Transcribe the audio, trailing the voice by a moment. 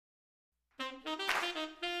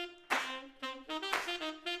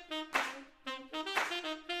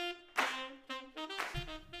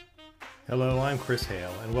Hello, I'm Chris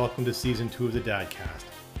Hale, and welcome to Season 2 of the Dadcast,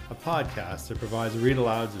 a podcast that provides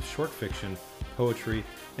read-alouds of short fiction, poetry,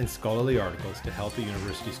 and scholarly articles to help a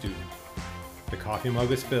university student. The coffee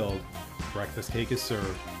mug is filled, breakfast cake is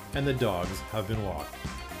served, and the dogs have been walked.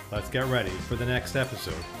 Let's get ready for the next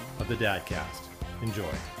episode of the Dadcast. Enjoy.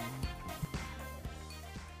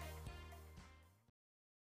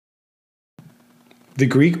 The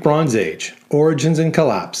Greek Bronze Age, Origins and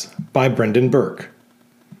Collapse by Brendan Burke.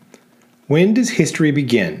 When does history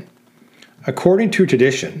begin? According to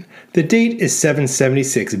tradition, the date is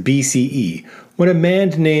 776 BCE, when a man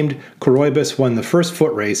named Coroebus won the first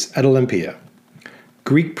foot race at Olympia.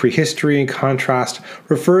 Greek prehistory, in contrast,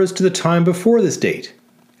 refers to the time before this date.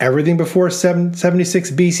 Everything before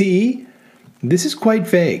 776 BCE? This is quite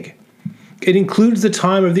vague. It includes the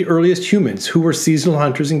time of the earliest humans who were seasonal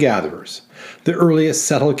hunters and gatherers, the earliest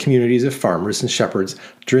settled communities of farmers and shepherds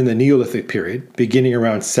during the Neolithic period, beginning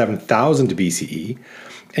around 7000 BCE,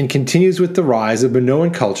 and continues with the rise of Minoan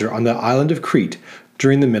culture on the island of Crete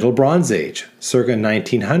during the Middle Bronze Age, circa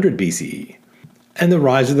 1900 BCE, and the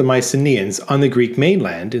rise of the Mycenaeans on the Greek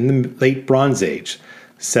mainland in the Late Bronze Age,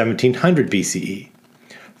 1700 BCE.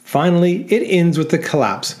 Finally, it ends with the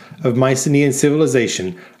collapse of Mycenaean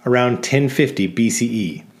civilization around 1050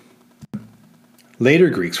 BCE. Later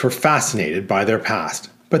Greeks were fascinated by their past,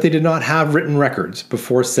 but they did not have written records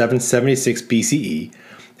before 776 BCE,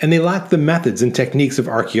 and they lacked the methods and techniques of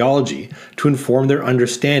archaeology to inform their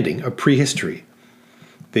understanding of prehistory.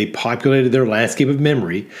 They populated their landscape of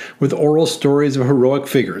memory with oral stories of heroic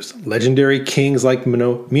figures, legendary kings like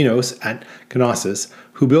Minos at Knossos,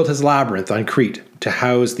 who built his labyrinth on Crete to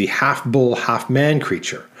house the half-bull, half-man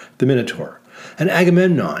creature, the Minotaur, and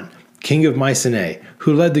Agamemnon, king of Mycenae,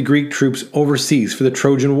 who led the Greek troops overseas for the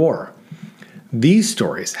Trojan War. These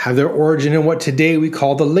stories have their origin in what today we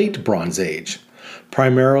call the Late Bronze Age,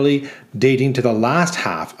 primarily dating to the last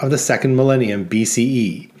half of the second millennium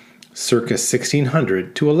BCE, circa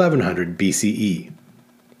 1600 to 1100 BCE.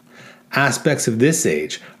 Aspects of this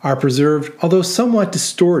age are preserved, although somewhat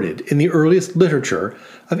distorted, in the earliest literature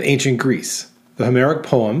of ancient Greece, the Homeric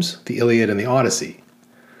poems, the Iliad and the Odyssey.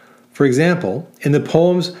 For example, in the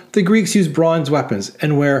poems, the Greeks use bronze weapons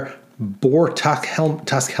and wear boar tusk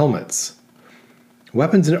helmets.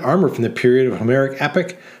 Weapons and armor from the period of Homeric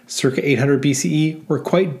epic, circa 800 BCE, were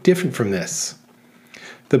quite different from this.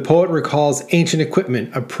 The poet recalls ancient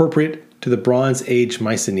equipment appropriate to the Bronze Age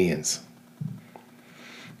Mycenaeans.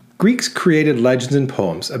 Greeks created legends and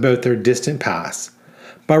poems about their distant past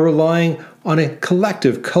by relying on a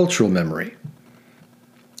collective cultural memory.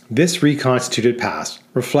 This reconstituted past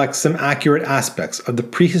reflects some accurate aspects of the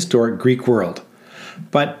prehistoric Greek world,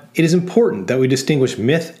 but it is important that we distinguish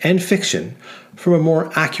myth and fiction from a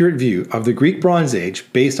more accurate view of the Greek Bronze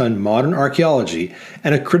Age based on modern archaeology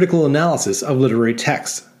and a critical analysis of literary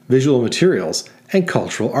texts, visual materials, and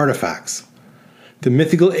cultural artifacts. The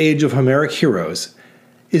mythical age of Homeric heroes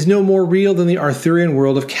is no more real than the Arthurian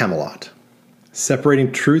world of Camelot.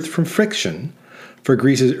 Separating truth from fiction for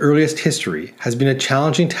Greece's earliest history has been a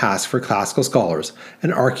challenging task for classical scholars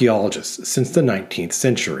and archaeologists since the 19th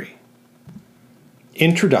century.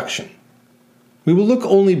 Introduction. We will look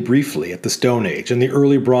only briefly at the Stone Age and the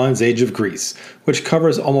early Bronze Age of Greece, which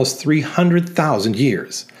covers almost 300,000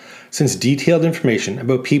 years, since detailed information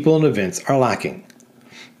about people and events are lacking.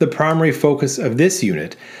 The primary focus of this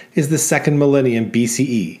unit is the second millennium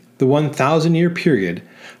BCE, the 1,000-year period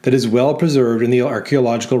that is well preserved in the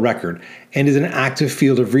archaeological record and is an active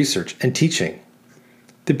field of research and teaching.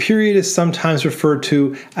 The period is sometimes referred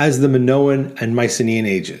to as the Minoan and Mycenaean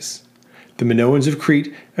ages. The Minoans of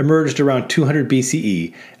Crete emerged around 200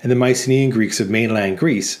 BCE and the Mycenaean Greeks of mainland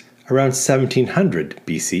Greece around 1700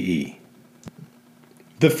 BCE.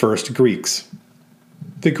 The first Greeks.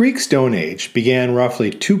 The Greek Stone Age began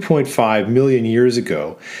roughly 2.5 million years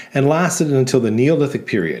ago and lasted until the Neolithic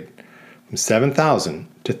period, from 7000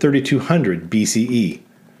 to 3200 BCE.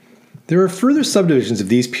 There are further subdivisions of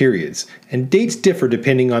these periods, and dates differ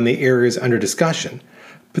depending on the areas under discussion,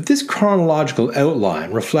 but this chronological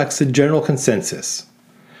outline reflects the general consensus.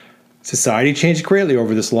 Society changed greatly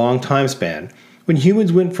over this long time span, when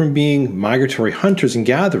humans went from being migratory hunters and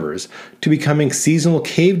gatherers to becoming seasonal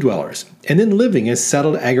cave dwellers, and then living as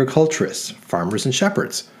settled agriculturists, farmers and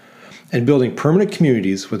shepherds, and building permanent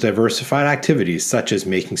communities with diversified activities such as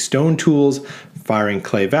making stone tools, firing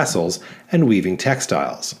clay vessels, and weaving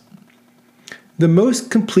textiles. The most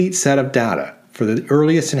complete set of data for the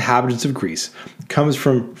earliest inhabitants of Greece comes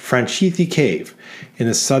from Franchithi Cave in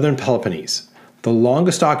the southern Peloponnese, the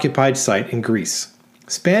longest occupied site in Greece,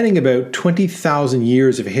 spanning about 20,000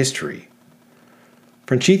 years of history.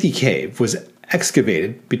 Franchithi Cave was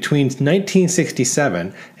excavated between 1967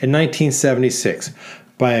 and 1976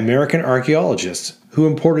 by American archaeologists who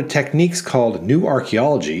imported techniques called New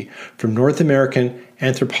Archaeology from North American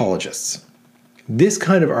anthropologists. This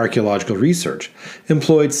kind of archaeological research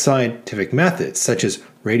employed scientific methods such as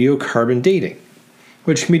radiocarbon dating,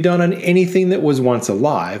 which can be done on anything that was once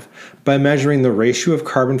alive by measuring the ratio of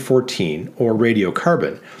carbon-14, or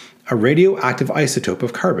radiocarbon, a radioactive isotope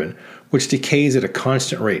of carbon which decays at a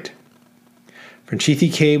constant rate.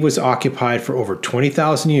 Franchithi Cave was occupied for over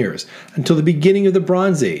 20,000 years until the beginning of the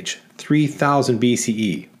Bronze Age, 3000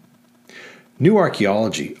 BCE. New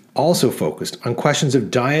archaeology also focused on questions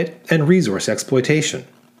of diet and resource exploitation.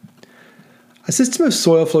 A system of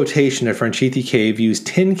soil flotation at Franchithi Cave used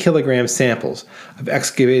 10 kilogram samples of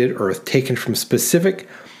excavated earth taken from specific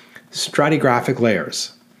stratigraphic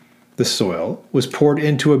layers. The soil was poured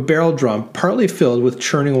into a barrel drum partly filled with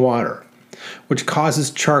churning water, which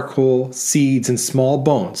causes charcoal, seeds, and small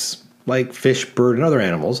bones, like fish, bird, and other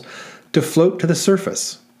animals, to float to the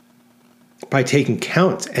surface. By taking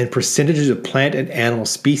counts and percentages of plant and animal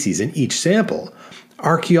species in each sample,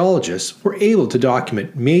 archaeologists were able to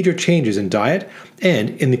document major changes in diet and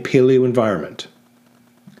in the paleo environment.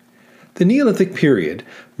 The Neolithic period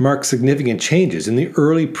marked significant changes in the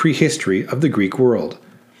early prehistory of the Greek world,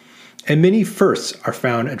 and many firsts are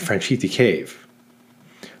found at Franchithi Cave.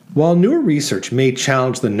 While newer research may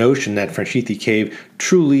challenge the notion that Franchithi Cave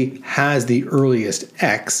truly has the earliest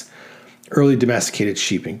X, early domesticated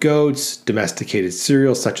sheep and goats, domesticated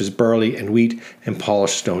cereals such as barley and wheat, and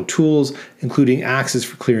polished stone tools, including axes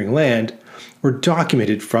for clearing land, were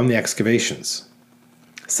documented from the excavations.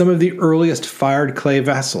 Some of the earliest fired clay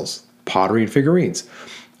vessels, pottery and figurines,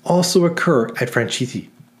 also occur at Franchithi.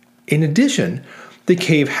 In addition, the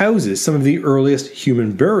cave houses some of the earliest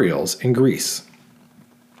human burials in Greece.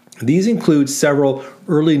 These include several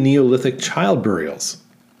early Neolithic child burials.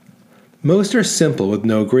 Most are simple with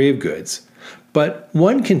no grave goods, but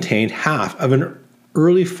one contained half of an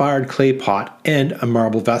early fired clay pot and a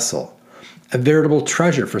marble vessel, a veritable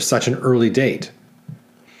treasure for such an early date.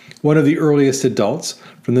 One of the earliest adults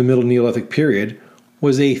from the Middle Neolithic period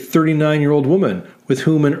was a 39-year-old woman with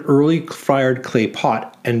whom an early fired clay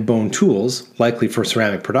pot and bone tools, likely for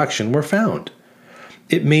ceramic production, were found.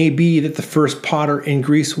 It may be that the first potter in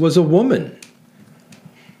Greece was a woman.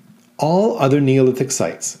 All other Neolithic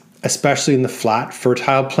sites, especially in the flat,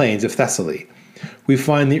 fertile plains of Thessaly, we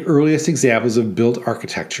find the earliest examples of built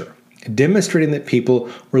architecture, demonstrating that people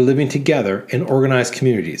were living together in organized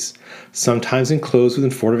communities, sometimes enclosed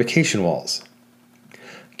within fortification walls.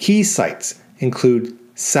 Key sites include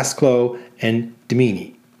Sesklo and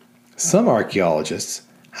Dimini. Some archaeologists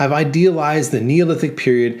have idealized the Neolithic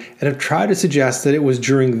period and have tried to suggest that it was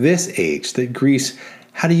during this age that Greece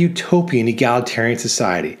had a utopian egalitarian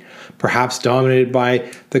society, perhaps dominated by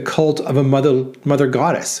the cult of a mother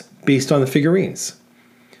goddess based on the figurines.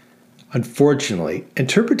 Unfortunately,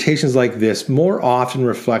 interpretations like this more often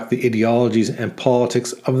reflect the ideologies and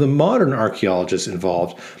politics of the modern archaeologists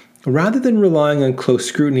involved, rather than relying on close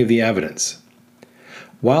scrutiny of the evidence.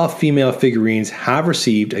 While female figurines have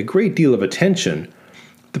received a great deal of attention,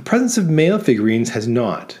 the presence of male figurines has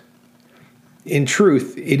not. In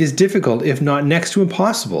truth, it is difficult, if not next to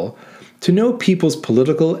impossible, to know people's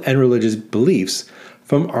political and religious beliefs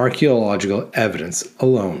from archaeological evidence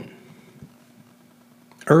alone.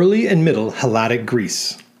 Early and Middle Helladic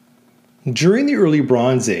Greece. During the early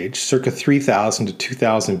Bronze Age, circa 3000 to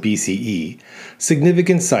 2000 BCE,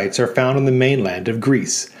 significant sites are found on the mainland of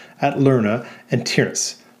Greece at Lerna and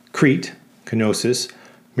Tyrnus, Crete, Knossos,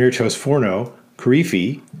 Myrtos Forno,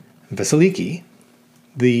 Karifi, and Vasiliki,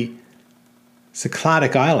 the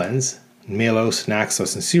Cycladic Islands, Melos,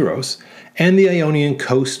 Naxos, and Syros, and the Ionian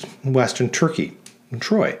coast in western Turkey, and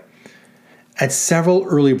Troy. At several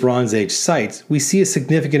early Bronze Age sites, we see a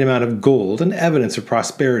significant amount of gold and evidence of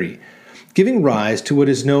prosperity, giving rise to what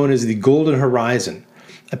is known as the Golden Horizon,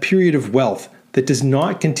 a period of wealth that does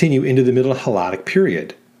not continue into the Middle Helladic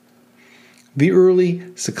period. The early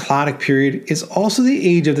Cycladic period is also the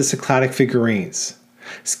age of the Cycladic figurines,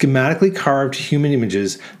 schematically carved human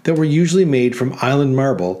images that were usually made from island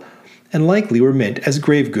marble and likely were meant as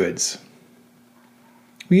grave goods.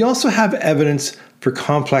 We also have evidence for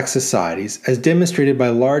complex societies as demonstrated by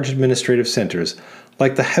large administrative centers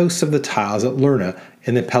like the House of the Tiles at Lerna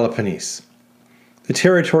in the Peloponnese. The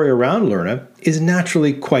territory around Lerna is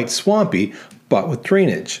naturally quite swampy, but with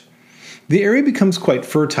drainage. The area becomes quite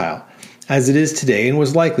fertile, as it is today and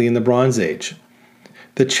was likely in the Bronze Age.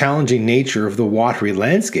 The challenging nature of the watery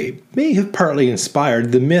landscape may have partly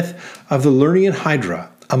inspired the myth of the Lernaean Hydra,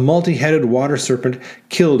 a multi-headed water serpent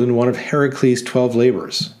killed in one of Heracles' 12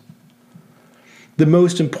 labors. The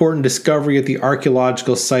most important discovery at the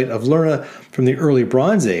archaeological site of Lerna from the early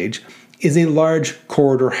Bronze Age is a large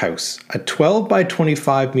corridor house, a 12 by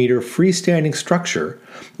 25 meter freestanding structure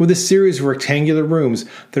with a series of rectangular rooms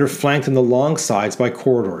that are flanked on the long sides by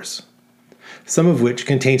corridors, some of which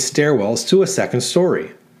contain stairwells to a second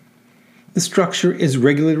story. The structure is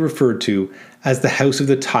regularly referred to as the House of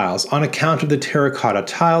the Tiles on account of the terracotta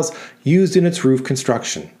tiles used in its roof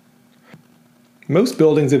construction. Most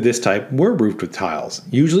buildings of this type were roofed with tiles,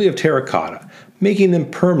 usually of terracotta, making them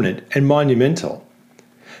permanent and monumental.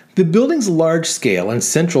 The building's large scale and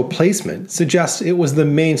central placement suggests it was the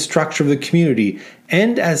main structure of the community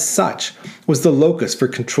and, as such, was the locus for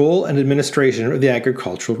control and administration of the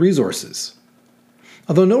agricultural resources.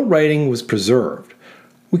 Although no writing was preserved,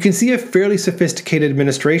 we can see a fairly sophisticated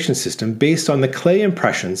administration system based on the clay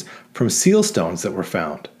impressions from seal stones that were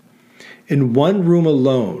found. In one room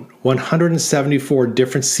alone, 174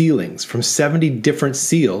 different sealings from 70 different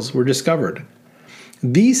seals were discovered.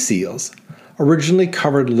 These seals originally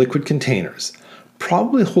covered liquid containers,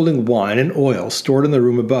 probably holding wine and oil stored in the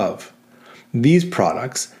room above. These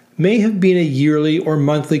products may have been a yearly or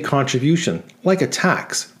monthly contribution, like a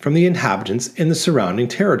tax, from the inhabitants in the surrounding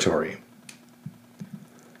territory.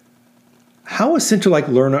 How a center like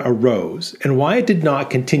Lerna arose and why it did not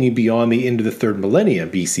continue beyond the end of the 3rd millennia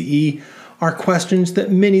BCE are questions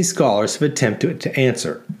that many scholars have attempted to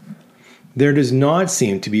answer. There does not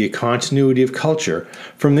seem to be a continuity of culture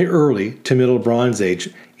from the early to Middle Bronze Age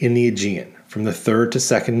in the Aegean, from the 3rd to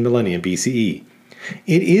 2nd millennium BCE.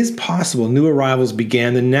 It is possible new arrivals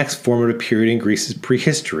began the next formative period in Greece's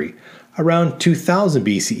prehistory, around 2000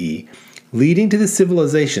 BCE, leading to the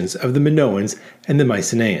civilizations of the Minoans and the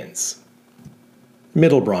Mycenaeans.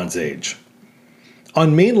 Middle Bronze Age.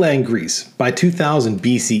 On mainland Greece, by 2000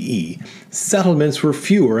 BCE, settlements were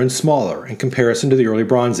fewer and smaller in comparison to the early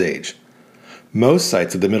Bronze Age. Most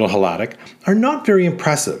sites of the Middle Helladic are not very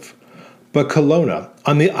impressive, but Colonna,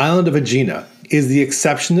 on the island of Aegina, is the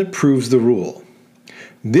exception that proves the rule.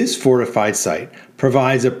 This fortified site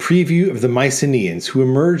provides a preview of the Mycenaeans who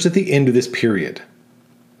emerged at the end of this period.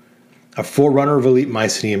 A forerunner of elite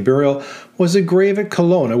Mycenaean burial was a grave at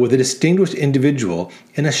Colonna with a distinguished individual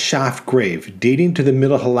in a shaft grave dating to the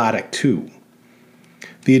Middle Helladic II.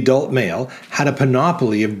 The adult male had a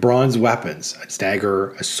panoply of bronze weapons, a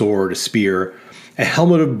dagger, a sword, a spear, a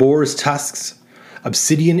helmet of boar's tusks,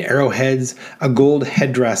 obsidian arrowheads, a gold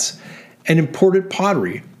headdress, and imported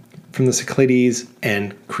pottery from the Cyclades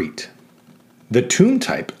and Crete. The tomb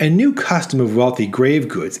type, a new custom of wealthy grave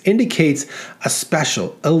goods, indicates a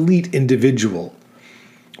special, elite individual.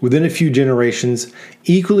 Within a few generations,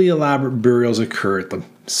 equally elaborate burials occur at the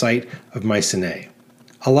site of Mycenae,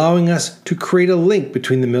 allowing us to create a link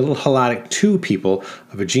between the Middle Helladic II people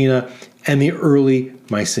of Aegina and the early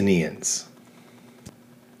Mycenaeans.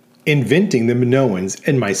 Inventing the Minoans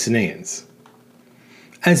and Mycenaeans.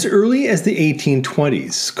 As early as the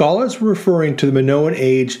 1820s, scholars were referring to the Minoan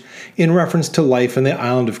age in reference to life in the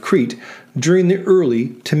island of Crete during the early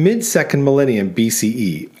to mid-2nd millennium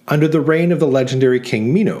BCE under the reign of the legendary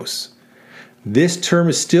king Minos. This term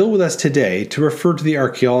is still with us today to refer to the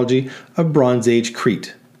archaeology of Bronze Age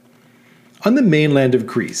Crete. On the mainland of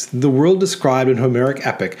Greece, the world described in Homeric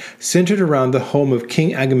epic centered around the home of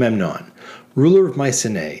King Agamemnon, ruler of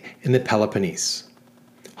Mycenae in the Peloponnese.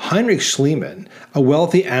 Heinrich Schliemann, a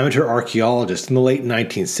wealthy amateur archaeologist in the late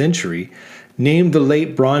 19th century, named the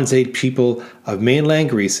late Bronze Age people of mainland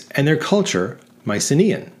Greece and their culture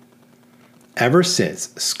Mycenaean. Ever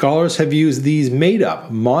since, scholars have used these made-up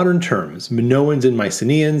modern terms, Minoans and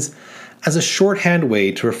Mycenaeans, as a shorthand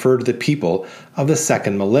way to refer to the people of the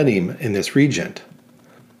 2nd millennium in this region.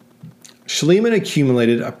 Schliemann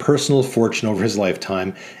accumulated a personal fortune over his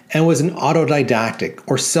lifetime and was an autodidactic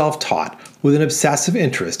or self-taught with an obsessive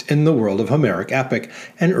interest in the world of Homeric epic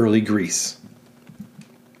and early Greece.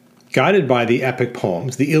 Guided by the epic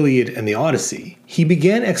poems, the Iliad and the Odyssey, he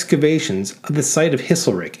began excavations of the site of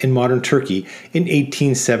Hisarlik in modern Turkey in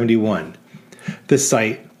 1871, the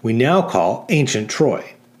site we now call ancient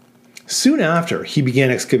Troy. Soon after, he began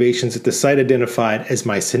excavations at the site identified as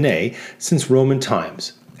Mycenae since Roman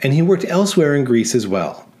times, and he worked elsewhere in Greece as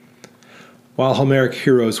well. While Homeric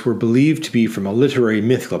heroes were believed to be from a literary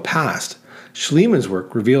mythical past, Schliemann's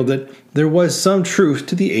work revealed that there was some truth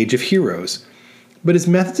to the Age of Heroes, but his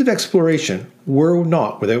methods of exploration were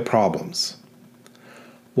not without problems.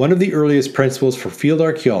 One of the earliest principles for field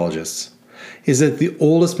archaeologists is that the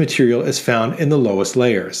oldest material is found in the lowest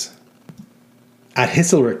layers. At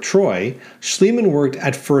Historic Troy, Schliemann worked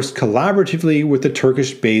at first collaboratively with the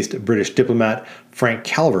Turkish-based British diplomat Frank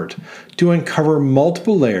Calvert to uncover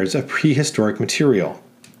multiple layers of prehistoric material.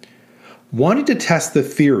 Wanting to test the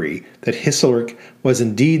theory that Historic was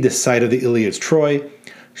indeed the site of the Iliad's Troy,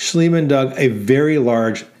 Schliemann dug a very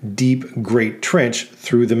large, deep grate trench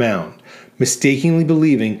through the mound, mistakenly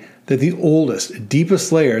believing that the oldest,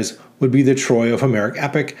 deepest layers would be the Troy of Homeric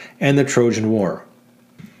epic and the Trojan War.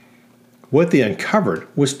 What they uncovered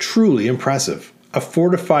was truly impressive, a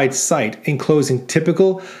fortified site enclosing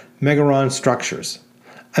typical megaron structures.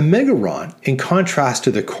 A megaron, in contrast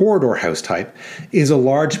to the corridor house type, is a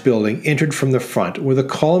large building entered from the front with a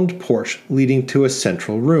columned porch leading to a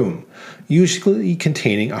central room, usually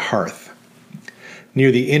containing a hearth.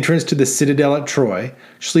 Near the entrance to the citadel at Troy,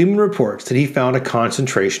 Schliemann reports that he found a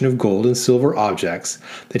concentration of gold and silver objects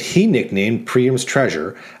that he nicknamed Priam's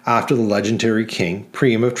treasure after the legendary king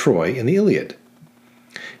Priam of Troy in the Iliad.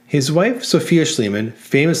 His wife, Sophia Schliemann,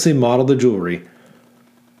 famously modeled the jewelry.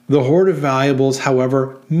 The hoard of valuables,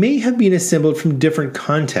 however, may have been assembled from different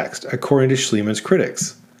contexts, according to Schliemann's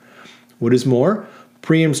critics. What is more,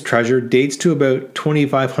 Priam's treasure dates to about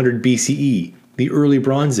 2500 BCE, the early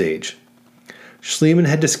Bronze Age. Schliemann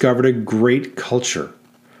had discovered a great culture,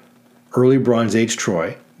 early Bronze Age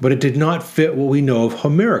Troy, but it did not fit what we know of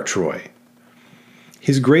Homeric Troy.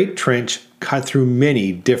 His great trench cut through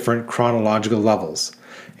many different chronological levels,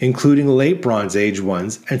 including late Bronze Age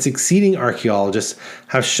ones, and succeeding archaeologists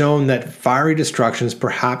have shown that fiery destructions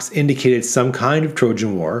perhaps indicated some kind of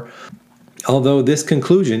Trojan War, although this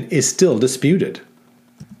conclusion is still disputed.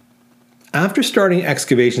 After starting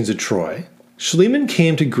excavations at Troy, Schliemann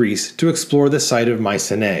came to Greece to explore the site of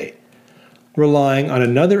Mycenae, relying on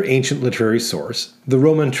another ancient literary source, the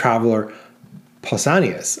Roman traveler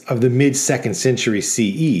Pausanias of the mid-2nd century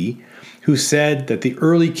CE, who said that the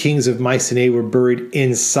early kings of Mycenae were buried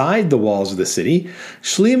inside the walls of the city.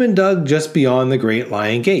 Schliemann dug just beyond the Great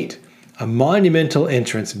Lion Gate, a monumental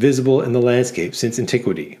entrance visible in the landscape since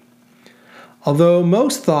antiquity. Although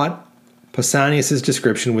most thought Pausanias'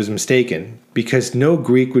 description was mistaken, because no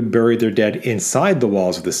Greek would bury their dead inside the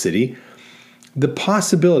walls of the city, the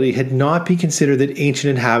possibility had not been considered that ancient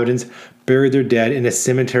inhabitants buried their dead in a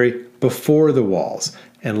cemetery before the walls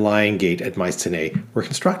and Lion Gate at Mycenae were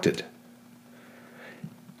constructed.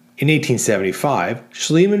 In 1875,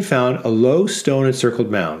 Schliemann found a low stone-encircled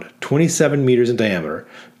mound, 27 meters in diameter,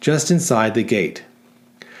 just inside the gate.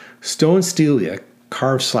 Stone stela,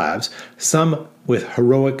 carved slabs, some with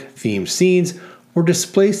heroic-themed scenes, were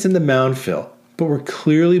displaced in the mound fill, but were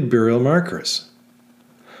clearly burial markers.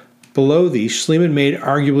 Below these, Schliemann made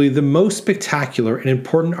arguably the most spectacular and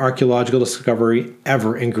important archaeological discovery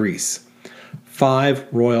ever in Greece: 5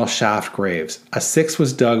 royal shaft graves. A 6th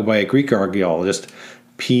was dug by a Greek archaeologist,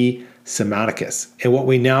 P. Sematicus, in what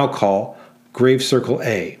we now call Grave Circle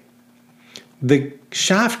A. The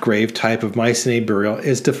shaft grave type of Mycenae burial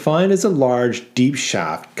is defined as a large, deep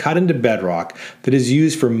shaft cut into bedrock that is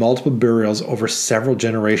used for multiple burials over several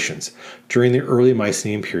generations during the early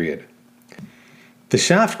Mycenaean period. The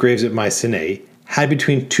shaft graves at Mycenae had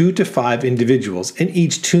between 2 to 5 individuals in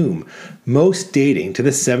each tomb, most dating to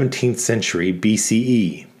the 17th century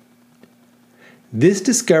BCE. This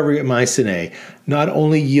discovery at Mycenae not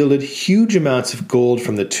only yielded huge amounts of gold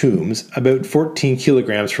from the tombs, about 14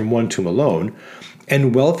 kilograms from one tomb alone,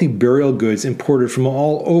 and wealthy burial goods imported from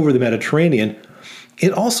all over the Mediterranean,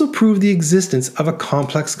 it also proved the existence of a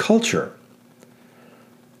complex culture.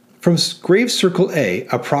 From Grave Circle A,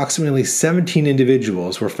 approximately 17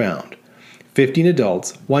 individuals were found, 15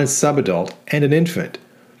 adults, 1 subadult, and an infant.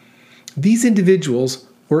 These individuals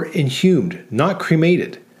were inhumed, not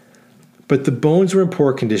cremated, but the bones were in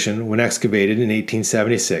poor condition when excavated in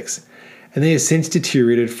 1876, and they have since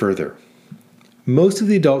deteriorated further. Most of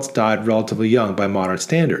the adults died relatively young by modern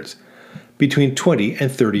standards, between 20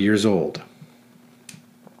 and 30 years old.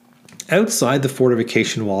 Outside the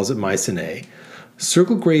fortification walls at Mycenae,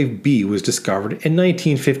 Circle Grave B was discovered in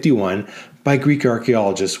 1951 by Greek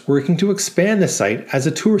archaeologists working to expand the site as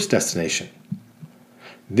a tourist destination.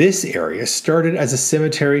 This area started as a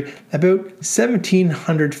cemetery about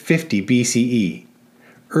 1750 BCE,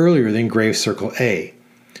 earlier than Grave Circle A,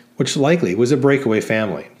 which likely was a breakaway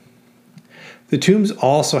family. The tombs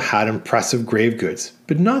also had impressive grave goods,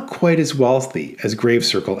 but not quite as wealthy as Grave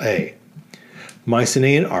Circle A.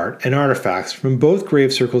 Mycenaean art and artifacts from both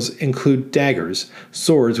grave circles include daggers,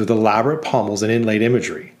 swords with elaborate pommels and inlaid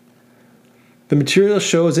imagery. The material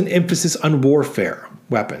shows an emphasis on warfare,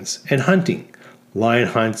 weapons, and hunting, lion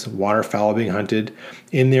hunts, waterfowl being hunted,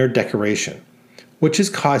 in their decoration, which has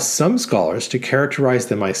caused some scholars to characterize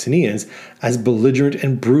the Mycenaeans as belligerent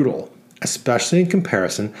and brutal, especially in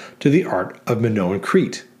comparison to the art of Minoan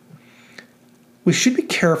Crete. We should be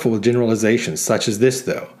careful with generalizations such as this,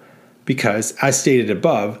 though, because, as stated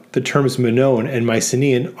above, the terms Minoan and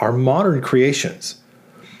Mycenaean are modern creations.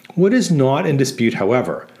 What is not in dispute,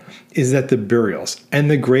 however, is that the burials and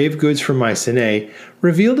the grave goods from Mycenae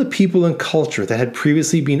revealed a people and culture that had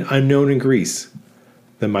previously been unknown in Greece.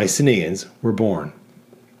 The Mycenaeans were born.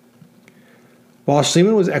 While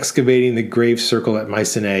Schliemann was excavating the grave circle at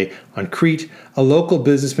Mycenae on Crete, a local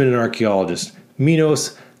businessman and archaeologist,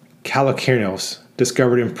 Minos Kallikernos,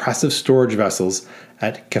 discovered impressive storage vessels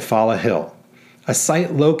at Kefala Hill, a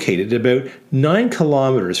site located about 9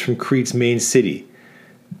 kilometers from Crete's main city,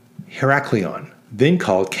 Heraklion, then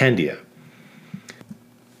called Candia.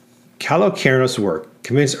 Kallikernos' work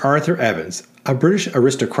convinced Arthur Evans, a British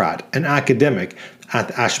aristocrat and academic at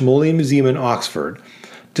the Ashmolean Museum in Oxford,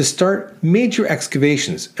 to start major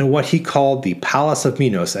excavations in what he called the Palace of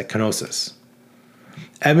Minos at Knossos.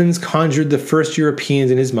 Evans conjured the first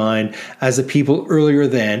Europeans in his mind as a people earlier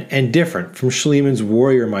than and different from Schliemann's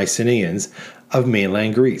warrior Mycenaeans of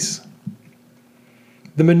mainland Greece.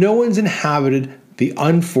 The Minoans inhabited the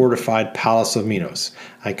unfortified Palace of Minos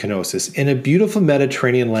at Knossos in a beautiful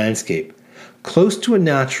Mediterranean landscape, close to a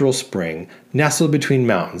natural spring nestled between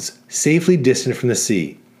mountains, safely distant from the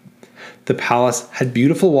sea. The palace had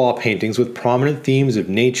beautiful wall paintings with prominent themes of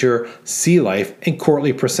nature, sea life, and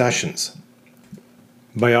courtly processions.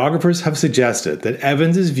 Biographers have suggested that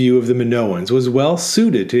Evans's view of the Minoans was well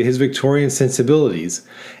suited to his Victorian sensibilities,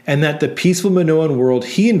 and that the peaceful Minoan world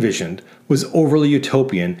he envisioned was overly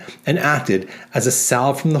utopian and acted as a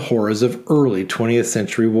salve from the horrors of early 20th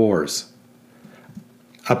century wars.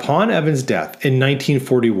 Upon Evans' death in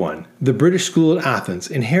 1941, the British School at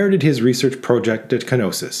Athens inherited his research project at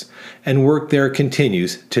Knossos, and work there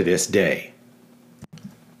continues to this day.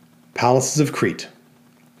 Palaces of Crete.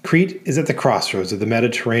 Crete is at the crossroads of the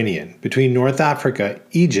Mediterranean between North Africa,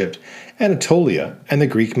 Egypt, Anatolia, and the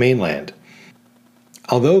Greek mainland.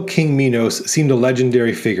 Although King Minos seemed a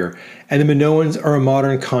legendary figure, and the Minoans are a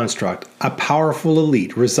modern construct, a powerful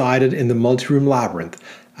elite resided in the multi-room labyrinth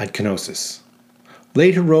at Knossos.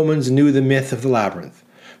 Later Romans knew the myth of the labyrinth,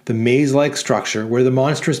 the maze-like structure where the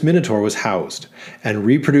monstrous Minotaur was housed, and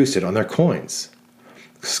reproduced it on their coins.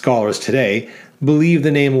 Scholars today believe the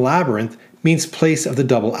name labyrinth means place of the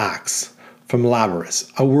double axe, from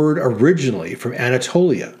labyrinth, a word originally from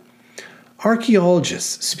Anatolia.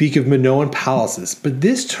 Archaeologists speak of Minoan palaces, but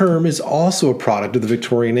this term is also a product of the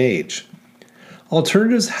Victorian age.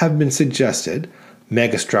 Alternatives have been suggested,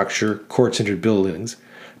 megastructure, court-centered buildings,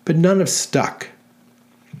 but none have stuck.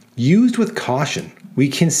 Used with caution, we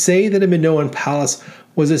can say that a Minoan palace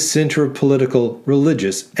was a center of political,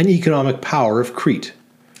 religious, and economic power of Crete.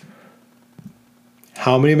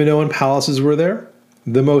 How many Minoan palaces were there?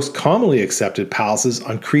 The most commonly accepted palaces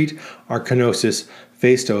on Crete are Knossos,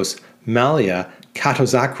 Phaistos, Malea,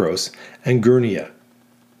 Katozakros, and Gurnia.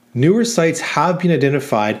 Newer sites have been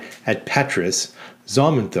identified at Petris,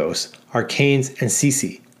 Zominthos, Arcanes, and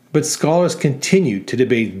Sisi, but scholars continue to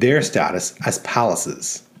debate their status as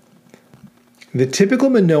palaces. The typical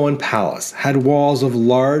Minoan palace had walls of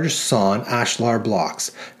large sawn ashlar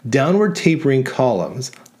blocks, downward tapering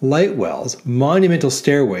columns, light wells, monumental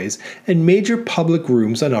stairways, and major public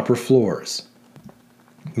rooms on upper floors.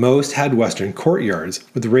 Most had western courtyards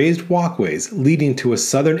with raised walkways leading to a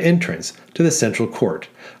southern entrance to the central court,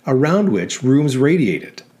 around which rooms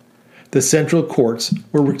radiated. The central courts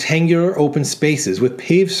were rectangular open spaces with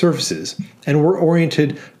paved surfaces and were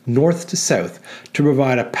oriented north to south to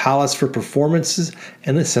provide a palace for performances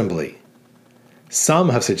and assembly. Some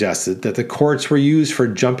have suggested that the courts were used for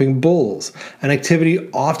jumping bulls, an activity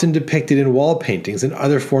often depicted in wall paintings and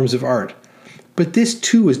other forms of art, but this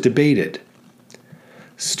too is debated.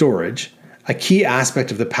 Storage, a key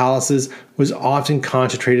aspect of the palaces, was often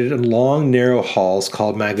concentrated in long, narrow halls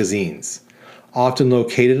called magazines, often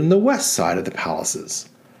located on the west side of the palaces.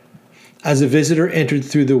 As a visitor entered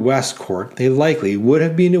through the west court, they likely would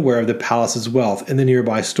have been aware of the palace's wealth in the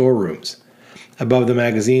nearby storerooms. Above the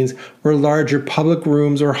magazines were larger public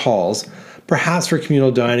rooms or halls, perhaps for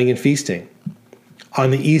communal dining and feasting.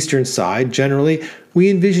 On the eastern side, generally, we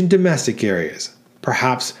envision domestic areas,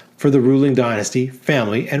 perhaps for the ruling dynasty,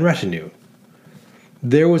 family, and retinue.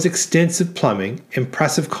 There was extensive plumbing,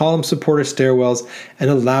 impressive column-supported stairwells, and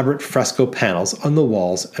elaborate fresco panels on the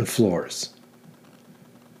walls and floors.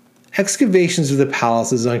 Excavations of the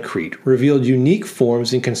palaces on Crete revealed unique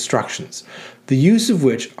forms and constructions, the use of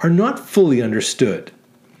which are not fully understood.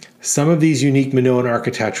 Some of these unique Minoan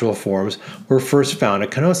architectural forms were first found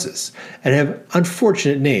at Knossos and have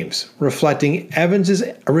unfortunate names, reflecting Evans's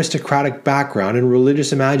aristocratic background and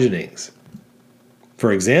religious imaginings.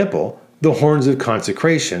 For example, the horns of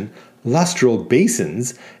consecration, lustral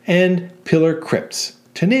basins, and pillar crypts,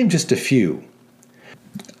 to name just a few.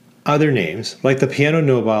 Other names, like the piano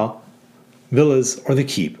nobile, villas, or the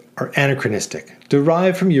keep, are anachronistic,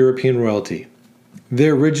 derived from European royalty.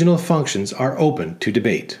 Their original functions are open to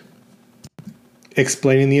debate.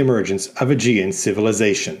 Explaining the emergence of Aegean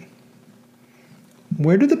civilization.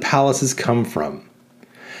 Where do the palaces come from?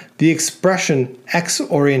 The expression ex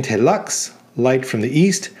oriente lux, light from the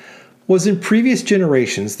east, was in previous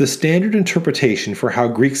generations the standard interpretation for how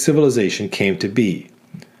Greek civilization came to be.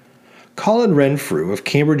 Colin Renfrew of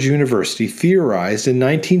Cambridge University theorized in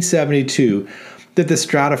 1972 that the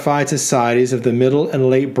stratified societies of the Middle and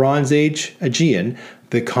Late Bronze Age Aegean,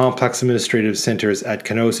 the complex administrative centers at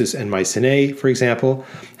Knossos and Mycenae, for example,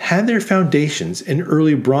 had their foundations in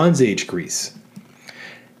early Bronze Age Greece.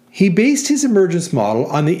 He based his emergence model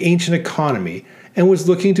on the ancient economy and was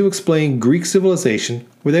looking to explain Greek civilization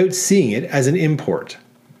without seeing it as an import.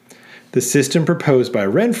 The system proposed by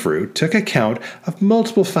Renfrew took account of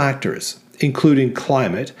multiple factors, including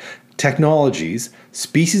climate, technologies,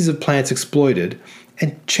 species of plants exploited,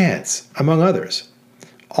 and chance, among others,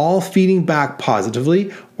 all feeding back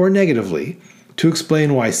positively or negatively to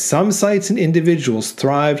explain why some sites and individuals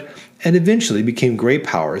thrived and eventually became great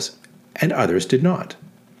powers and others did not.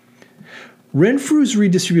 Renfrew's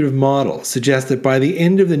redistributive model suggests that by the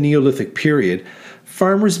end of the Neolithic period,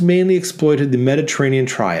 farmers mainly exploited the Mediterranean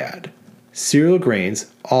triad: cereal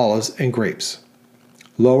grains, olives, and grapes.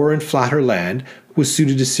 Lower and flatter land was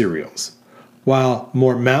suited to cereals, while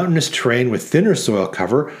more mountainous terrain with thinner soil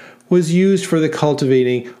cover was used for the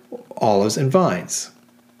cultivating olives and vines.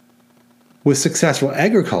 With successful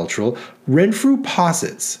agriculture, Renfrew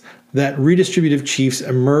posits that redistributive chiefs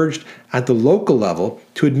emerged at the local level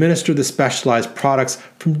to administer the specialized products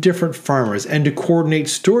from different farmers and to coordinate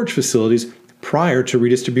storage facilities prior to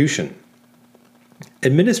redistribution.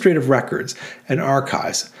 Administrative records and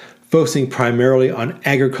archives, focusing primarily on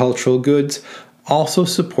agricultural goods, also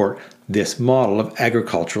support this model of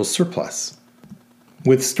agricultural surplus.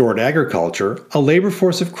 With stored agriculture, a labor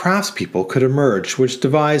force of craftspeople could emerge which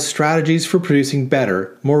devised strategies for producing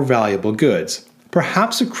better, more valuable goods,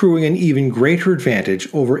 perhaps accruing an even greater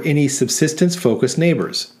advantage over any subsistence-focused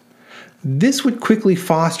neighbors. This would quickly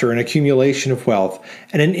foster an accumulation of wealth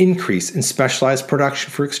and an increase in specialized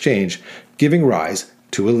production for exchange, giving rise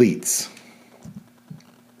to elites.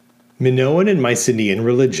 Minoan and Mycenaean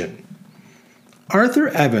religion. Arthur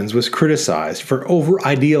Evans was criticized for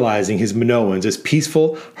over-idealizing his Minoans as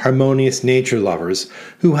peaceful, harmonious nature lovers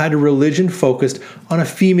who had a religion focused on a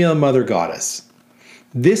female mother goddess.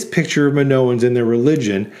 This picture of Minoans and their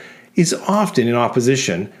religion is often in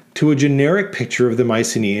opposition to a generic picture of the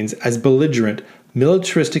Mycenaeans as belligerent,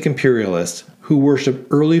 militaristic imperialists who worship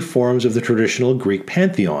early forms of the traditional Greek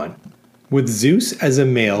pantheon, with Zeus as a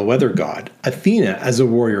male weather god, Athena as a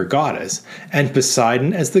warrior goddess, and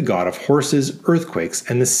Poseidon as the god of horses, earthquakes,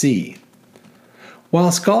 and the sea.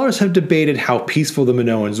 While scholars have debated how peaceful the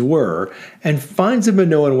Minoans were, and finds of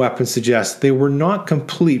Minoan weapons suggest they were not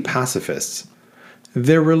complete pacifists,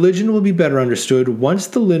 their religion will be better understood once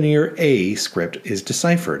the linear A script is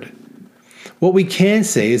deciphered. What we can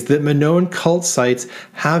say is that Minoan cult sites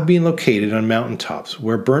have been located on mountaintops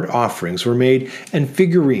where burnt offerings were made and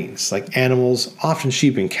figurines, like animals, often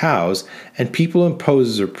sheep and cows, and people in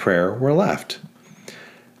poses of prayer were left.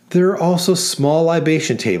 There are also small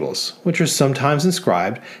libation tables, which are sometimes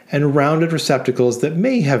inscribed, and rounded receptacles that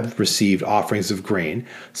may have received offerings of grain,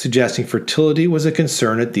 suggesting fertility was a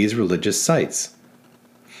concern at these religious sites.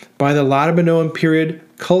 By the latter Minoan period,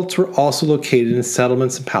 cults were also located in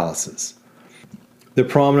settlements and palaces. The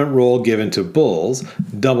prominent role given to bulls,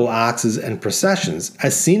 double axes, and processions,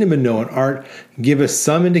 as seen in Minoan art, give us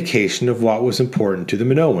some indication of what was important to the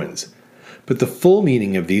Minoans, but the full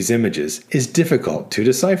meaning of these images is difficult to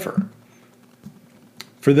decipher.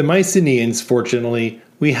 For the Mycenaeans, fortunately,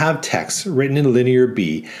 we have texts written in Linear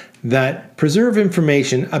B that preserve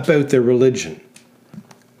information about their religion.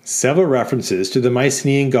 Several references to the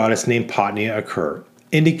Mycenaean goddess named Potnia occur,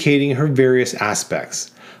 indicating her various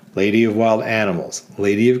aspects: Lady of Wild Animals,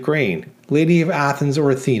 Lady of Grain, Lady of Athens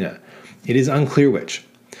or Athena. It is unclear which.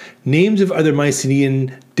 Names of other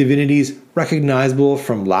Mycenaean divinities recognizable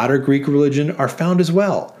from latter Greek religion are found as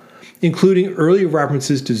well, including early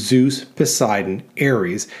references to Zeus, Poseidon,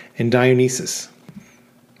 Ares, and Dionysus.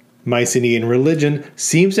 Mycenaean religion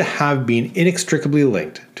seems to have been inextricably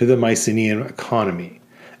linked to the Mycenaean economy,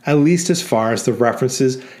 at least as far as the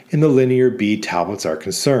references in the Linear B tablets are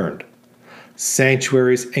concerned.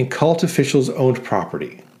 Sanctuaries and cult officials owned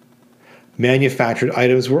property. Manufactured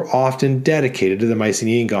items were often dedicated to the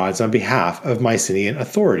Mycenaean gods on behalf of Mycenaean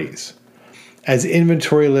authorities. As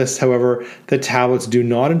inventory lists, however, the tablets do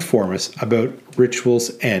not inform us about rituals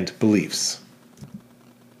and beliefs.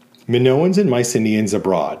 Minoans and Mycenaeans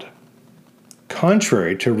abroad.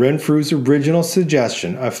 Contrary to Renfrew's original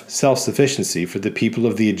suggestion of self-sufficiency for the people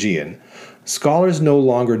of the Aegean, scholars no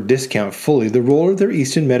longer discount fully the role of their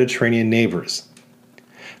eastern Mediterranean neighbors.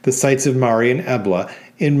 The sites of Mari and Ebla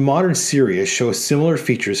in modern Syria show similar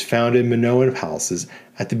features found in Minoan palaces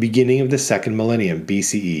at the beginning of the 2nd millennium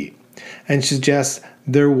BCE, and suggests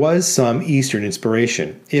there was some Eastern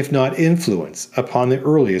inspiration, if not influence, upon the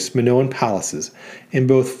earliest Minoan palaces in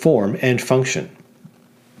both form and function.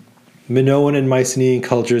 Minoan and Mycenaean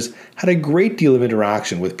cultures had a great deal of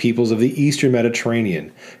interaction with peoples of the eastern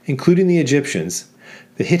Mediterranean, including the Egyptians,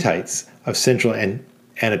 the Hittites of central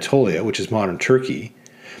Anatolia, which is modern Turkey,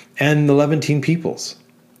 and the Levantine peoples.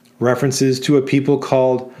 References to a people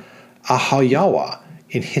called Ahayawa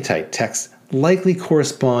in Hittite texts likely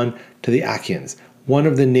correspond to the Achaeans, one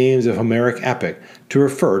of the names of Homeric epic to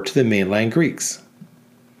refer to the mainland Greeks.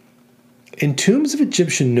 In tombs of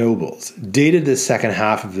Egyptian nobles, dated the second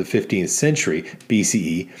half of the 15th century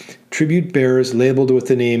BCE, tribute bearers labeled with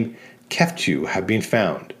the name Keftu have been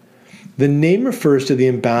found. The name refers to the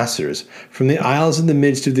ambassadors from the isles in the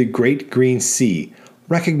midst of the Great Green Sea,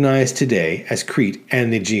 recognized today as Crete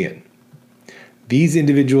and the Aegean. These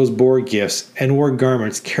individuals bore gifts and wore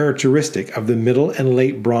garments characteristic of the Middle and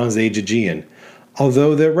Late Bronze Age Aegean,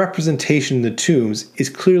 although their representation in the tombs is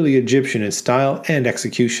clearly Egyptian in style and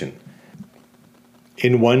execution.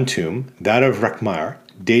 In one tomb, that of Rekhmire,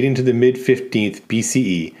 dating to the mid-15th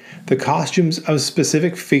BCE, the costumes of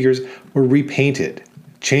specific figures were repainted,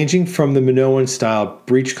 changing from the Minoan-style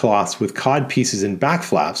breechcloths with codpieces and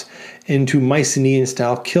backflaps into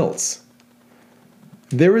Mycenaean-style kilts.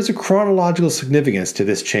 There is a chronological significance to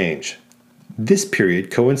this change. This period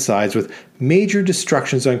coincides with major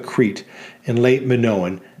destructions on Crete in late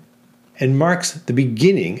Minoan and marks the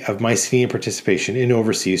beginning of Mycenaean participation in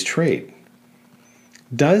overseas trade.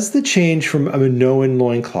 Does the change from a Minoan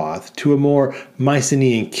loincloth to a more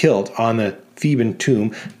Mycenaean kilt on the Theban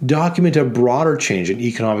tomb document a broader change in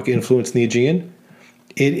economic influence in the Aegean?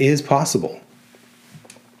 It is possible.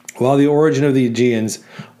 While the origin of the Aegeans,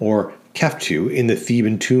 or Keftu, in the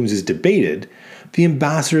Theban tombs is debated, the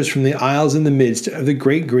ambassadors from the isles in the midst of the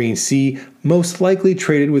Great Green Sea most likely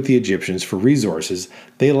traded with the Egyptians for resources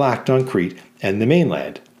they lacked on Crete and the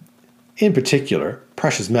mainland, in particular,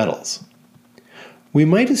 precious metals. We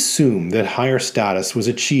might assume that higher status was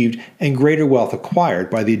achieved and greater wealth acquired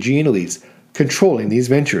by the Aegean elites controlling these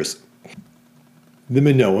ventures. The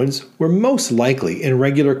Minoans were most likely in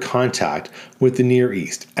regular contact with the Near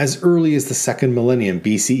East as early as the 2nd millennium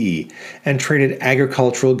BCE and traded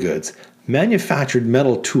agricultural goods, manufactured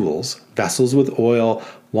metal tools, vessels with oil,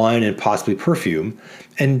 wine, and possibly perfume,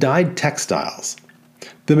 and dyed textiles.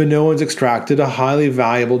 The Minoans extracted a highly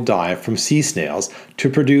valuable dye from sea snails to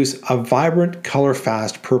produce a vibrant,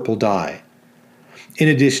 color-fast purple dye. In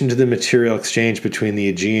addition to the material exchange between the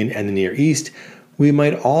Aegean and the Near East, we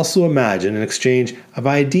might also imagine an exchange of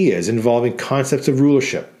ideas involving concepts of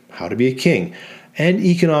rulership, how to be a king, and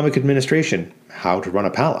economic administration, how to run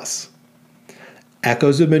a palace.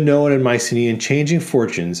 Echoes of Minoan and Mycenaean changing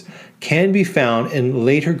fortunes can be found in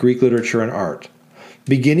later Greek literature and art,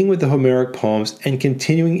 beginning with the Homeric poems and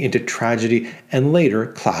continuing into tragedy and later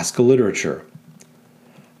classical literature.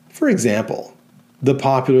 For example, the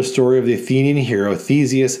popular story of the Athenian hero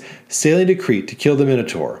Theseus sailing to Crete to kill the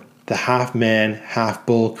Minotaur, the half-man,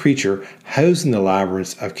 half-bull creature housed in the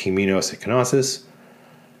labyrinths of King Minos and Knossos,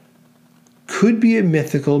 could be a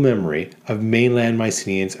mythical memory of mainland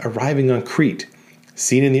Mycenaeans arriving on Crete,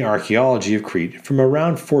 seen in the archaeology of Crete from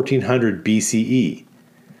around 1400 BCE.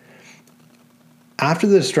 After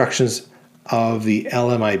the destructions of the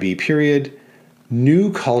LMIB period,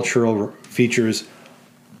 new cultural features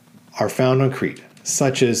are found on Crete,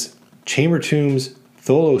 such as chamber tombs,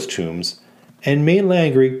 tholos tombs, and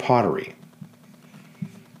mainland Greek pottery.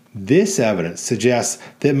 This evidence suggests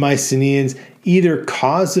that Mycenaeans either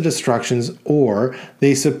caused the destructions or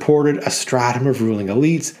they supported a stratum of ruling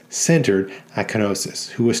elites centered at Knossos,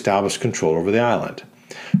 who established control over the island,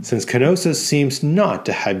 since Knossos seems not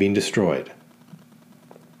to have been destroyed.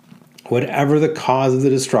 Whatever the cause of the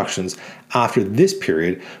destructions after this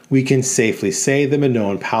period, we can safely say the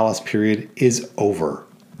Minoan palace period is over.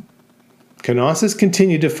 Knossos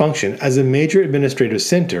continued to function as a major administrative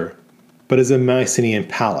center, but as a Mycenaean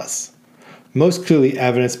palace. most clearly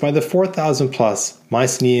evidenced by the 4,000 plus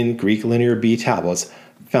Mycenaean Greek Linear B tablets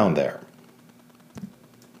found there.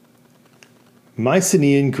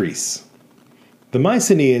 Mycenaean Greece. The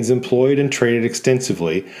Mycenaeans employed and traded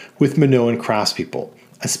extensively with Minoan craftspeople,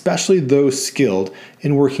 especially those skilled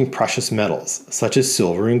in working precious metals, such as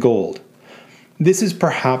silver and gold. This is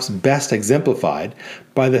perhaps best exemplified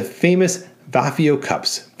by the famous Vaphio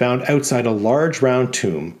cups found outside a large round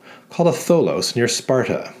tomb called a tholos near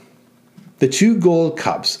Sparta. The two gold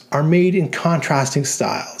cups are made in contrasting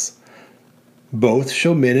styles. Both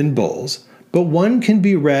show men and bulls, but one can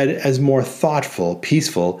be read as more thoughtful,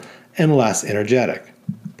 peaceful, and less energetic,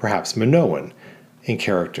 perhaps Minoan in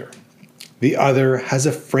character. The other has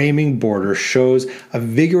a framing border, shows a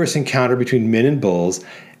vigorous encounter between men and bulls,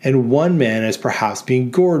 and one man as perhaps being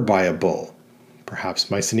gored by a bull, perhaps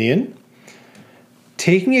Mycenaean.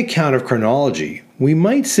 Taking account of chronology, we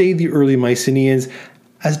might say the early Mycenaeans,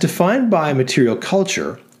 as defined by material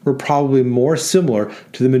culture, were probably more similar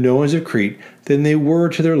to the Minoans of Crete than they were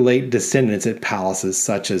to their late descendants at palaces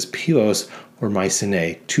such as Pylos or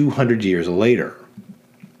Mycenae 200 years later.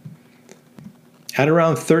 At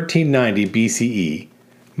around 1390 BCE,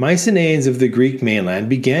 Mycenaeans of the Greek mainland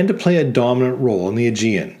began to play a dominant role in the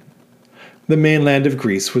Aegean. The mainland of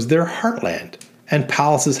Greece was their heartland, and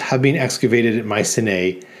palaces have been excavated at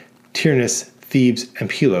Mycenae, Tyrannus, Thebes, and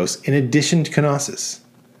Pylos in addition to Knossos.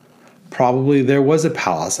 Probably there was a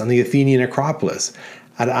palace on the Athenian Acropolis,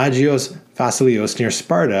 at Agios Vasilios near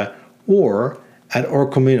Sparta, or at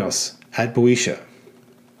Orchomenos at Boeotia.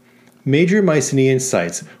 Major Mycenaean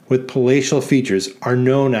sites with palatial features are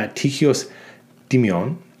known at Tichios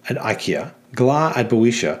Dimion at Achaia, Gla at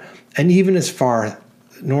Boeotia, and even as far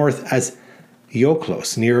north as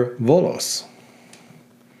Iolkos near Volos.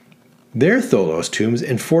 Their tholos tombs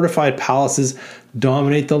and fortified palaces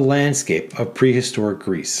dominate the landscape of prehistoric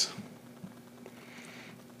Greece.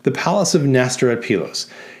 The Palace of Nestor at Pylos,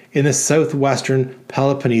 in the southwestern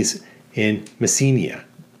Peloponnese in Messenia,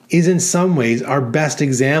 is in some ways our best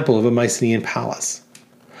example of a Mycenaean palace.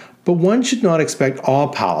 But one should not expect all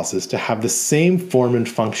palaces to have the same form and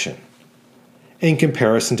function. In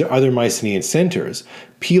comparison to other Mycenaean centers,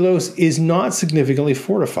 Pylos is not significantly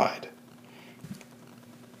fortified.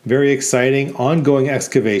 Very exciting ongoing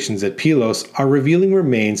excavations at Pylos are revealing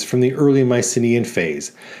remains from the early Mycenaean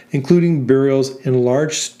phase, including burials in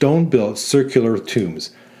large stone-built circular tombs,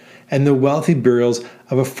 and the wealthy burials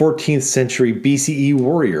of a 14th century BCE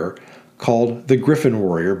warrior called the Griffin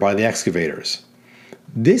Warrior by the excavators.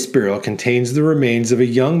 This burial contains the remains of a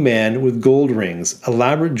young man with gold rings,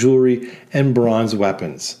 elaborate jewelry, and bronze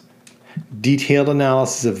weapons. Detailed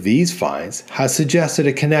analysis of these finds has suggested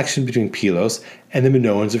a connection between Pylos and the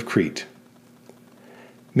Minoans of Crete.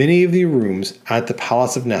 Many of the rooms at the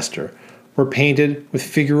Palace of Nestor were painted with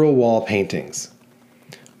figural wall paintings.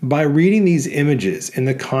 By reading these images in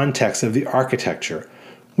the context of the architecture,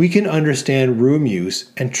 we can understand room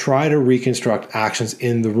use and try to reconstruct actions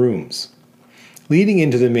in the rooms. Leading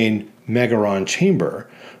into the main Megaron chamber,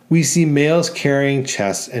 we see males carrying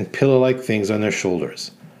chests and pillow-like things on their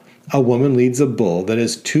shoulders. A woman leads a bull that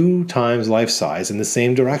is 2 times life size in the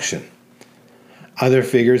same direction. Other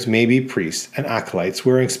figures may be priests and acolytes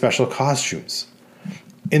wearing special costumes.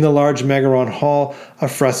 In the large Megaron hall, a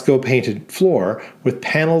fresco-painted floor with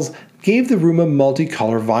panels gave the room a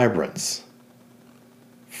multicolor vibrance.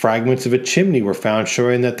 Fragments of a chimney were found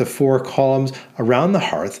showing that the 4 columns around the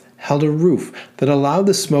hearth held a roof that allowed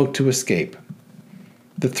the smoke to escape.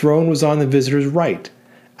 The throne was on the visitor's right,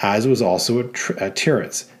 as was also a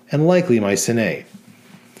Tyrannus, and likely Mycenae.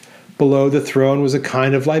 Below the throne was a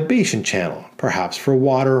kind of libation channel, perhaps for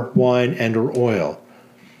water, wine, and or oil.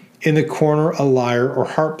 In the corner, a lyre or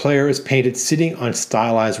harp player is painted sitting on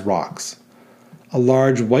stylized rocks. A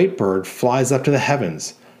large white bird flies up to the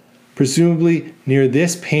heavens. Presumably, near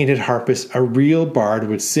this painted harpist, a real bard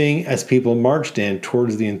would sing as people marched in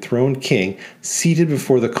towards the enthroned king seated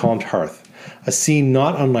before the calmed hearth, a scene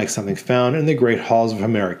not unlike something found in the great halls of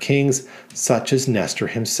Homeric kings, such as Nestor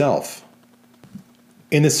himself.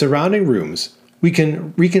 In the surrounding rooms, we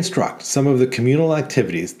can reconstruct some of the communal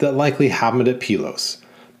activities that likely happened at Pylos,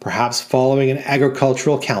 perhaps following an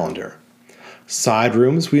agricultural calendar. Side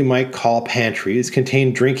rooms we might call pantries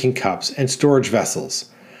contain drinking cups and storage vessels.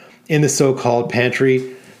 In the so-called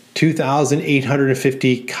pantry,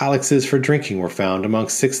 2,850 calyxes for drinking were found among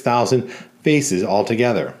 6,000 vases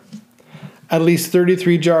altogether. At least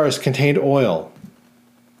 33 jars contained oil.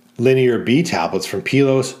 Linear B tablets from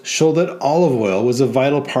Pylos show that olive oil was a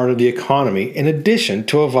vital part of the economy in addition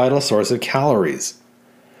to a vital source of calories.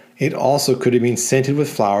 It also could have been scented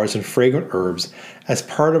with flowers and fragrant herbs as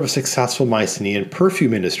part of a successful Mycenaean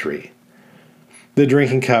perfume industry. The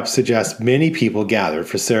drinking cups suggest many people gathered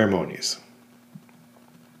for ceremonies.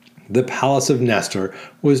 The palace of Nestor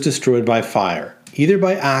was destroyed by fire, either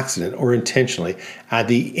by accident or intentionally, at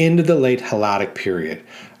the end of the late Helladic period,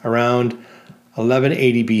 around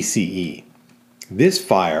 1180 BCE. This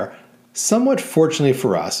fire, somewhat fortunately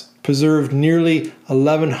for us, preserved nearly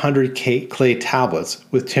 1,100 clay tablets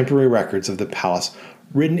with temporary records of the palace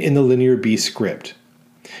written in the Linear B script.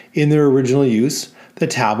 In their original use, the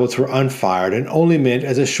tablets were unfired and only meant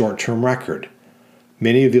as a short-term record.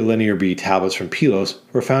 Many of the Linear B tablets from Pylos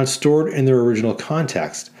were found stored in their original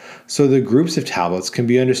context, so the groups of tablets can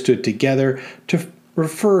be understood together to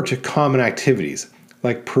refer to common activities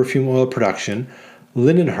like perfume oil production,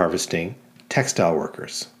 linen harvesting, textile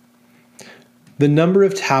workers. The number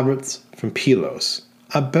of tablets from Pylos,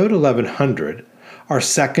 about 1,100, are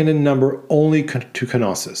second in number only to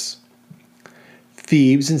Knossos.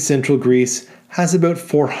 Thebes in central Greece has about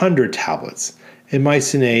 400 tablets, and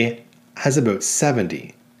Mycenae has about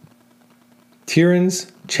 70. Tiryns,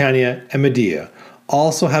 Chania, and Medea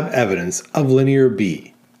also have evidence of Linear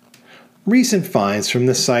B. Recent finds from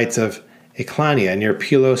the sites of Eclania near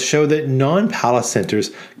Pylos show that non-palace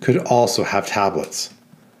centers could also have tablets.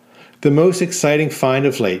 The most exciting find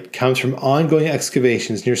of late comes from ongoing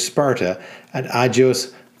excavations near Sparta at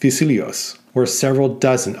Agios Vasilios, where several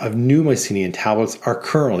dozen of new Mycenaean tablets are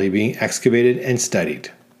currently being excavated and studied.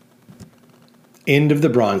 End of the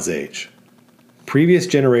Bronze Age. Previous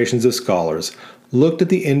generations of scholars looked at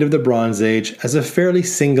the end of the Bronze Age as a fairly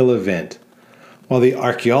single event, while the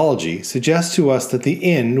archaeology suggests to us that the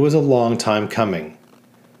end was a long time coming.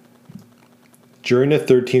 During the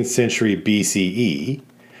 13th century BCE,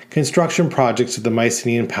 construction projects of the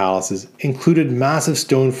Mycenaean palaces included massive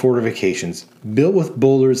stone fortifications built with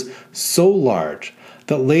boulders so large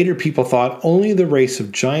that later people thought only the race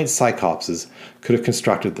of giant cyclopses could have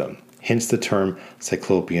constructed them, hence the term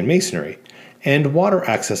Cyclopean masonry, and water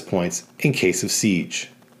access points in case of siege.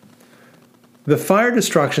 The fire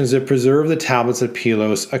destructions that preserved the tablets at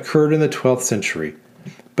Pylos occurred in the 12th century,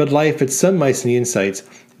 but life at some Mycenaean sites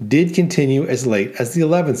did continue as late as the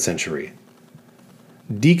 11th century.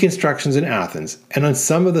 Deconstructions in Athens and on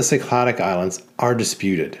some of the Cycladic islands are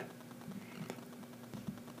disputed.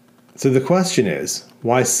 So the question is,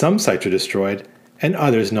 why some sites are destroyed and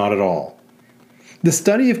others not at all? The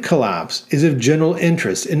study of collapse is of general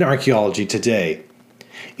interest in archaeology today.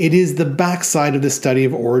 It is the backside of the study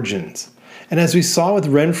of origins, and as we saw with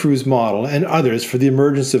Renfrew's model and others for the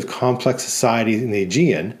emergence of complex societies in the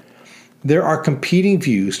Aegean, there are competing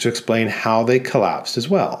views to explain how they collapsed as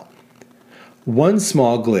well. One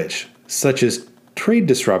small glitch, such as trade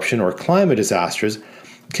disruption or climate disasters,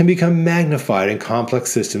 can become magnified in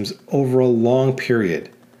complex systems over a long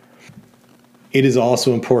period. It is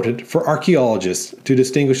also important for archaeologists to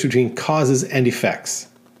distinguish between causes and effects.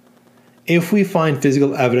 If we find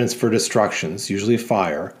physical evidence for destructions, usually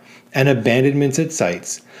fire, and abandonments at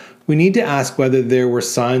sites, we need to ask whether there were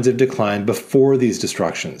signs of decline before these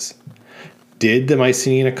destructions. Did the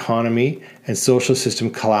Mycenaean economy and social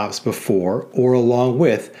system collapse before or along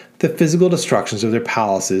with the physical destructions of their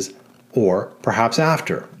palaces, or perhaps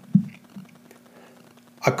after?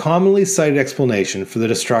 A commonly cited explanation for the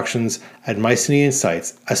destructions at Mycenaean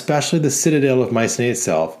sites, especially the citadel of Mycenae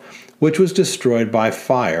itself, which was destroyed by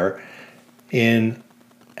fire in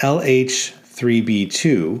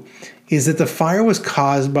LH3b2, is that the fire was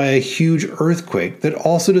caused by a huge earthquake that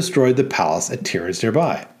also destroyed the palace at Tiryns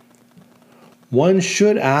nearby. One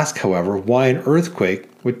should ask, however, why an earthquake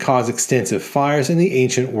would cause extensive fires in the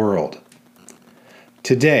ancient world.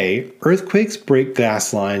 Today, earthquakes break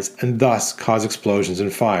gas lines and thus cause explosions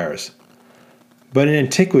and fires. But in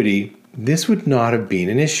antiquity, this would not have been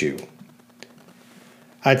an issue.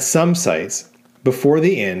 At some sites, before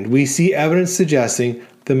the end, we see evidence suggesting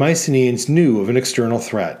the Mycenaeans knew of an external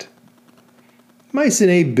threat.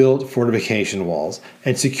 Mycenae built fortification walls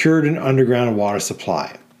and secured an underground water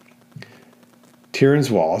supply.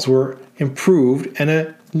 Tiryns' walls were improved and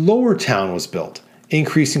a lower town was built,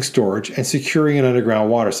 increasing storage and securing an underground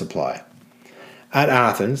water supply. At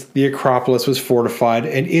Athens, the Acropolis was fortified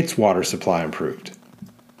and its water supply improved.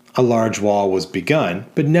 A large wall was begun,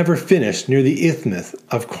 but never finished near the Isthmus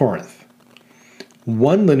of Corinth.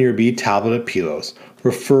 One Linear B tablet at Pylos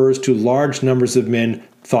refers to large numbers of men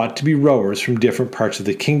thought to be rowers from different parts of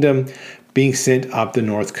the kingdom being sent up the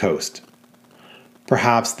north coast.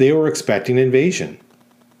 Perhaps they were expecting an invasion.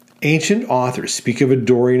 Ancient authors speak of a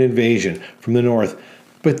Dorian invasion from the north,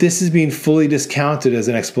 but this is being fully discounted as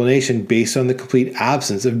an explanation based on the complete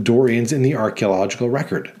absence of Dorians in the archaeological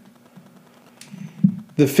record.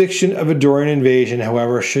 The fiction of a Dorian invasion,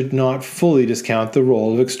 however, should not fully discount the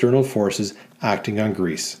role of external forces acting on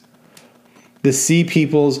Greece. The Sea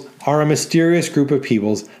Peoples are a mysterious group of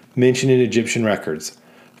peoples mentioned in Egyptian records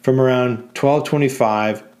from around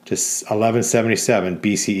 1225 to 1177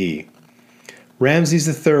 BCE. Ramses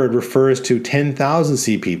III refers to 10,000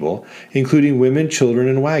 Sea People, including women, children,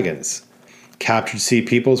 and wagons. Captured Sea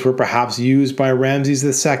Peoples were perhaps used by Ramses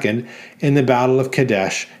II in the Battle of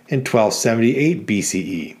Kadesh in 1278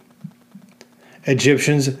 BCE.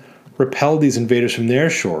 Egyptians repelled these invaders from their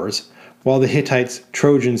shores, while the Hittites,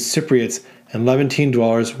 Trojans, Cypriots, and Levantine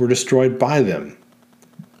dwellers were destroyed by them.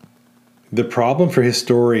 The problem for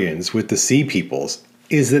historians with the Sea Peoples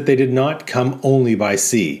is that they did not come only by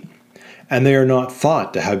sea, and they are not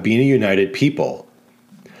thought to have been a united people.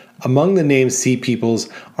 Among the named Sea Peoples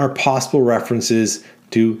are possible references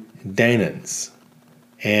to Danaans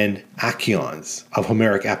and Achaeans of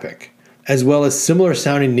Homeric epic, as well as similar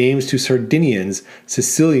sounding names to Sardinians,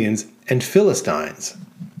 Sicilians, and Philistines.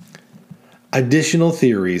 Additional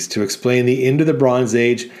theories to explain the end of the Bronze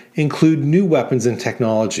Age include new weapons and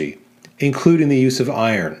technology, including the use of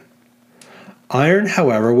iron. Iron,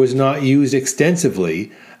 however, was not used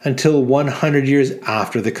extensively until 100 years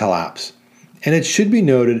after the collapse, and it should be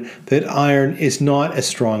noted that iron is not as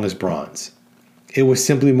strong as bronze. It was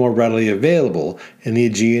simply more readily available in the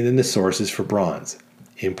Aegean than the sources for bronze,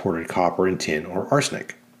 imported copper and tin or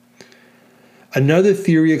arsenic. Another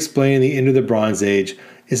theory explaining the end of the Bronze Age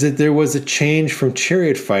is that there was a change from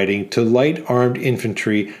chariot fighting to light armed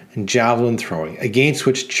infantry and javelin throwing, against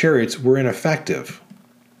which chariots were ineffective.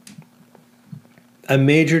 A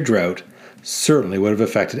major drought certainly would have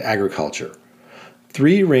affected agriculture.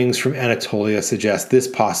 3 rings from Anatolia suggest this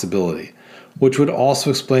possibility, which would also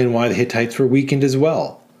explain why the Hittites were weakened as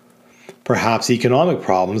well. Perhaps economic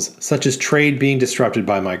problems, such as trade being disrupted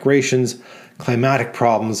by migrations, climatic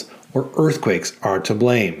problems, or earthquakes, are to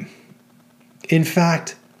blame. In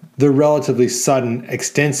fact, the relatively sudden,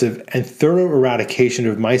 extensive, and thorough eradication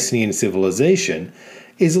of Mycenaean civilization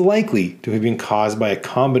is likely to have been caused by a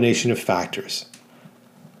combination of factors.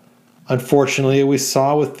 Unfortunately, we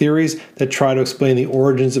saw with theories that try to explain the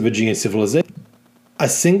origins of Aegean civilization, a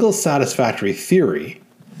single satisfactory theory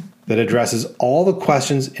that addresses all the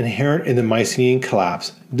questions inherent in the Mycenaean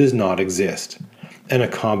collapse does not exist, and a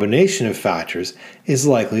combination of factors is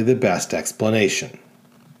likely the best explanation.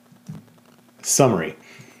 Summary.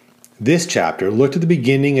 This chapter looked at the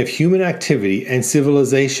beginning of human activity and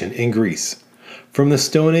civilization in Greece, from the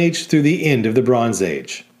Stone Age through the end of the Bronze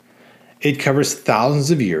Age. It covers thousands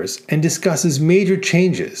of years and discusses major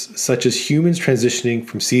changes, such as humans transitioning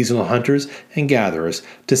from seasonal hunters and gatherers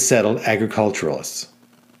to settled agriculturalists.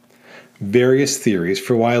 Various theories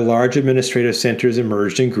for why large administrative centers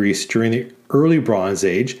emerged in Greece during the early Bronze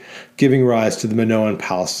Age, giving rise to the Minoan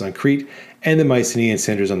palaces on Crete and the Mycenaean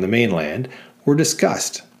centers on the mainland, were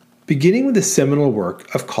discussed, beginning with the seminal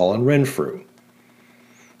work of Colin Renfrew.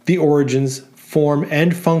 The origins, form,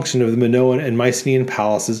 and function of the Minoan and Mycenaean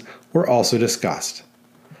palaces were also discussed.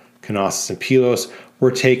 Knossos and Pylos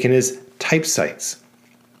were taken as type sites.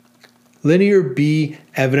 Linear B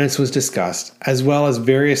evidence was discussed, as well as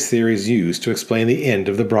various theories used to explain the end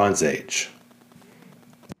of the Bronze Age.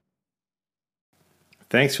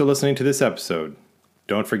 Thanks for listening to this episode.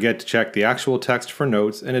 Don't forget to check the actual text for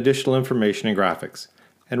notes and additional information and graphics.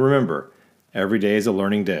 And remember, every day is a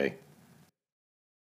learning day.